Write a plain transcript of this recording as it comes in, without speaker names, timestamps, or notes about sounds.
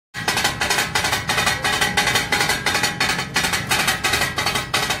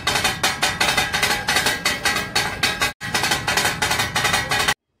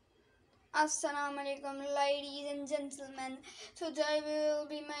Assalamu alaikum, ladies and gentlemen. Today we will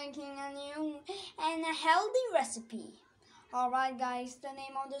be making a new and a healthy recipe. Alright guys, the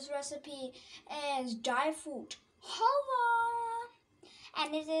name of this recipe is dry fruit halwa,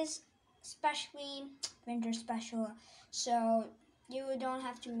 and it is especially winter special, so you don't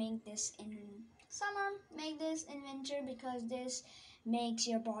have to make this in summer. Make this in winter because this makes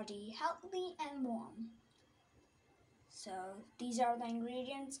your body healthy and warm. So these are the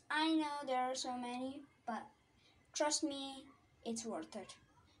ingredients. I know there are so many, but trust me, it's worth it.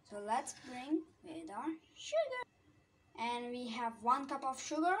 So let's bring with our sugar. And we have 1 cup of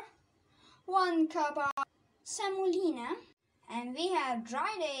sugar, 1 cup of semolina, and we have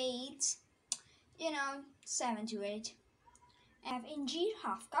dried dates, 7 to 8. And we have injeer,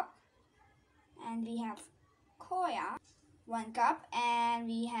 1/2 cup, and we have koya, 1 cup, and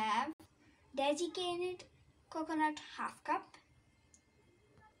we have desiccated coconut, 1/2 cup,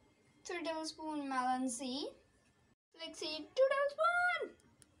 3 tablespoons melon seed, flaxseed, 2 tablespoons,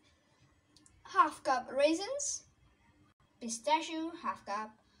 1/2 cup raisins, pistachio, 1/2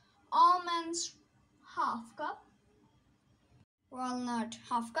 cup, almonds, 1/2 cup, walnut,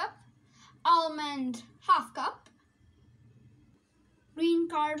 1/2 cup, almond, 1/2 cup, green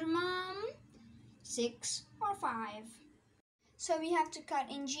cardamom, 6 or 5. So we have to cut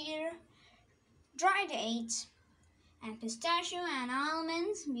injeer, dried dates, and pistachio and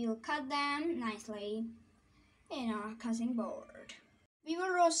almonds. We will cut them nicely in our cutting board. We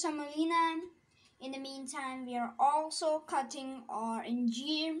will roast semolina. In the meantime, we are also cutting our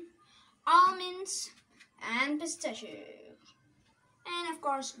injeer, almonds, and pistachio. And of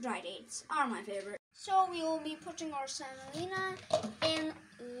course, dried dates are my favorite. So we will be putting our semolina in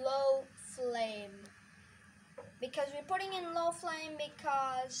low flame. Because we're putting in low flame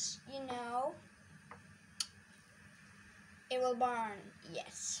because, it will burn,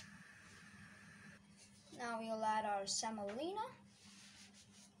 yes. Now we'll add our semolina.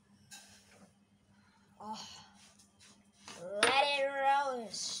 Let it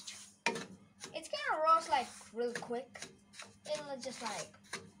roast. It's gonna roast like real quick. It'll just like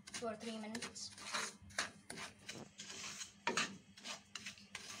 2 or 3 minutes.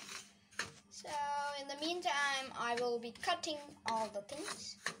 So in the meantime, I will be cutting all the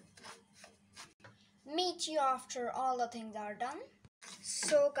things. Meet you after all the things are done.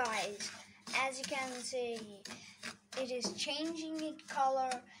 So guys, as you can see, it is changing its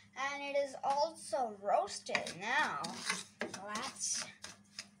color and it is also roasted. Now let's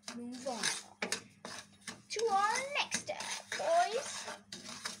move on to our next step, boys.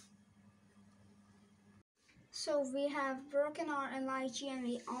 So we have broken our lychee and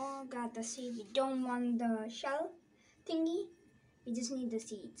we all got the seed. We don't want the shell thingy, we just need the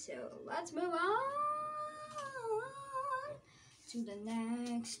seed. So let's move on to the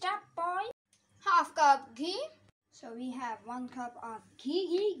next step, boys. 1/2 cup ghee. So we have 1 cup of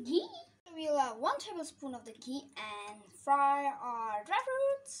ghee. We'll add 1 tablespoon of the ghee and fry our dry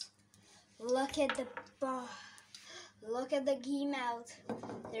fruits. Look at the ghee melt.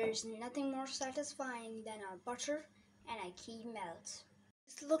 There's nothing more satisfying than our butter and a ghee melt.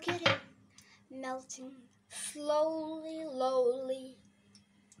 Just look at it melting slowly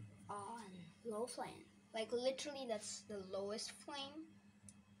on low flame. Like literally that's the lowest flame.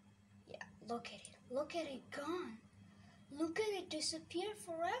 Yeah, look at it gone. Look at it disappear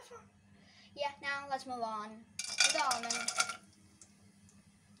forever. Yeah, now let's move on to the almonds.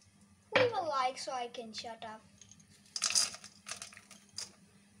 Leave a like so I can shut up.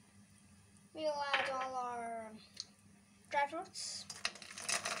 We'll add all our dry fruits,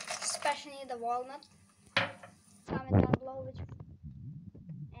 especially the walnut. Comment down below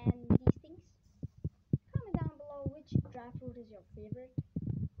and these things. Comment down below which dry fruit is your favorite.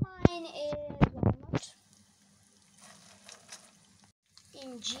 Mine is walnut,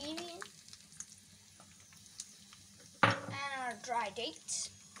 injeer, and our dry dates.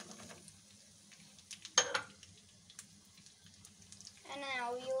 And now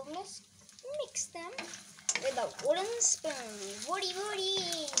we will mix them with a wooden spoon. Woody,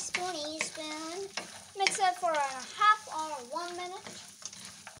 spoony spoon. Mix it for a 1/2 or 1 minute.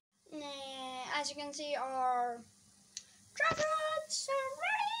 As you can see, our dry fruits are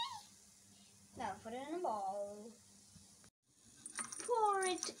ready. Now put it in a bowl. Pour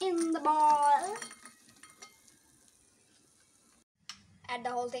it in the bowl. Add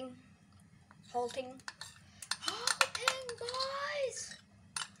the whole thing. Whole thing, guys.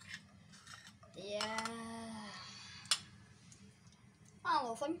 Yeah.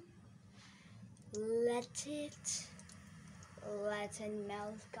 All of them. Let it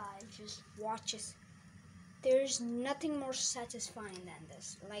melt, guys. Just watch it. There's nothing more satisfying than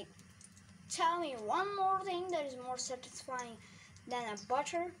this. Like, tell me one more thing that is more satisfying than a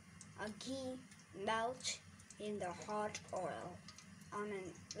butter, a ghee melt in the hot oil. I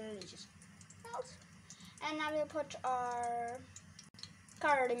mean, really just melt. And now we'll put our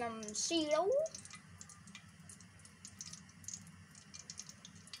cardamom seed.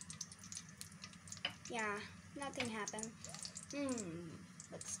 Yeah, nothing happened.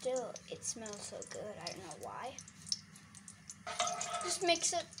 But still, it smells so good. I don't know why. Just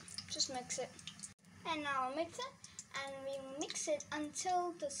mix it. Just mix it. And now I'll mix it. And we'll mix it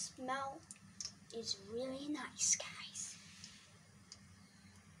until the smell is really nice, guys.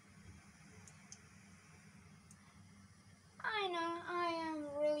 I know I am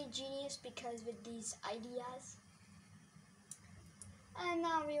really genius because with these ideas. And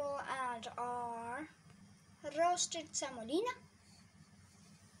now we will add our roasted semolina.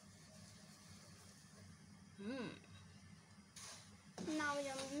 Now we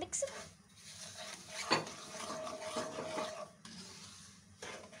will mix it.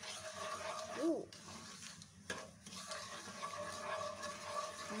 Ooh.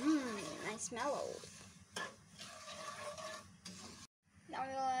 Nice mellow. Now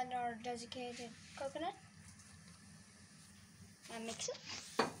we will add our desiccated coconut and mix it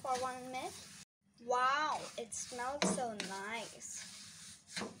for 1 minute. Wow, it smells so nice.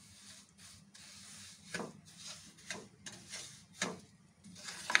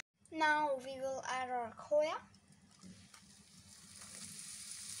 Now we will add our koya.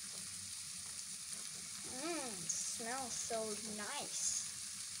 Smells so nice.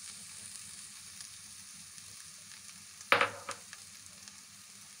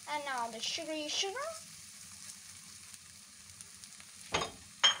 And now the sugary sugar. And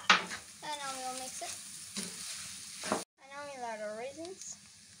now we'll mix it. And now we'll add our raisins.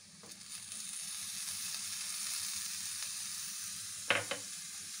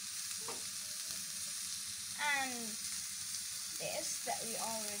 And this that we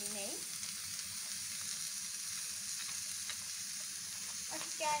already made.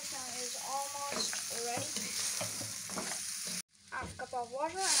 Okay guys, now it is almost ready. Half cup of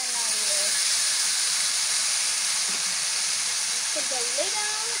water, and now we'll put the lid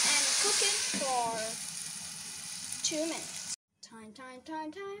on and cook it for 2 minutes. Time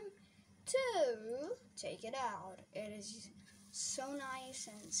to take it out. It is so nice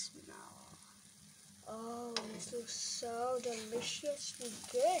and smell. Oh, this looks so deliciously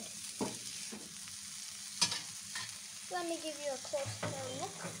good. Let me give you a closer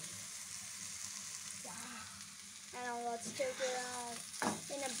look. Wow. And now let's take it out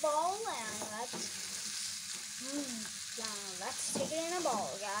in a bowl and let's take it in a bowl,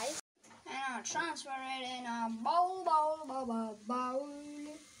 guys. And I'll transfer it in a bowl.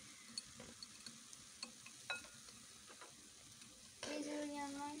 Easily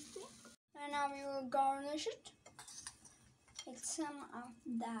and nicely. And now we will garnish it with some of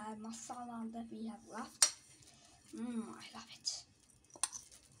the masala that we have left. I love it.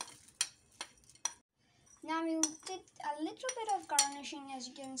 Now we'll did a little bit of garnishing, as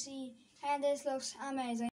you can see, and this looks amazing.